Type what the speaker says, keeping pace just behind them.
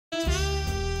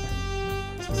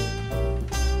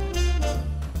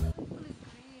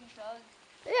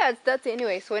Yeah, it's dirty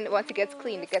anyway. So once it gets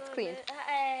cleaned, it gets cleaned.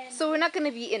 So we're not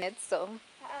gonna be in it. So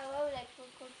Why would I pour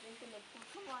cold drink in the pool?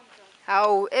 Come on, girl.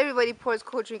 how everybody pours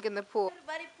cold drink in the pool?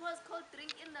 Everybody pours cold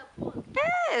drink in the pool.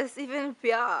 Yes, even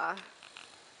Pia.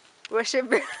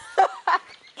 Worship.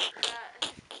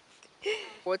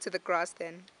 Go to the grass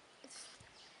then.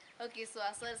 Okay, so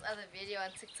I saw this other video on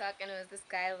TikTok, and it was this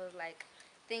guy who was like,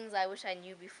 things I wish I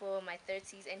knew before my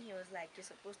 30s, and he was like, you're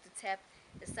supposed to tap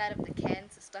the side of the can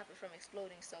to stop it from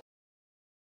exploding. So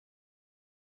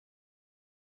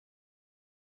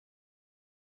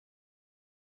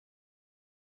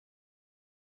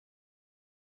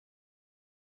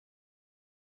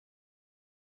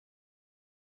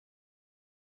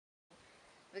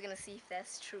we're gonna see if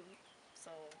that's true. So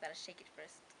gotta shake it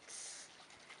first.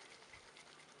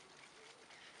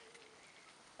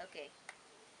 Okay.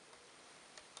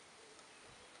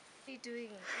 What are you doing?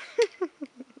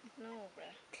 No,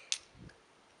 bruh.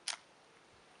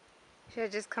 Should I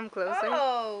just come closer?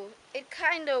 Oh, it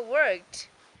kind of worked.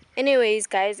 Anyways,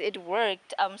 guys, it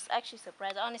worked. I'm actually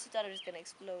surprised. I honestly thought it was gonna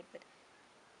explode, but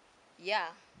yeah.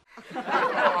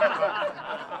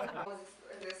 I was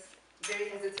very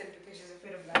hesitant because she's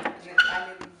afraid of that, and then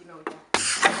finally, you know,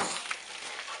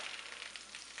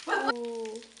 yeah.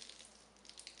 Ooh.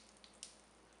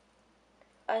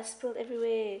 I spilled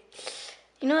everywhere.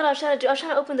 You know what I was trying to do? I was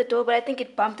trying to open the door, but I think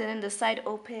it bumped and then the side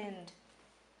opened.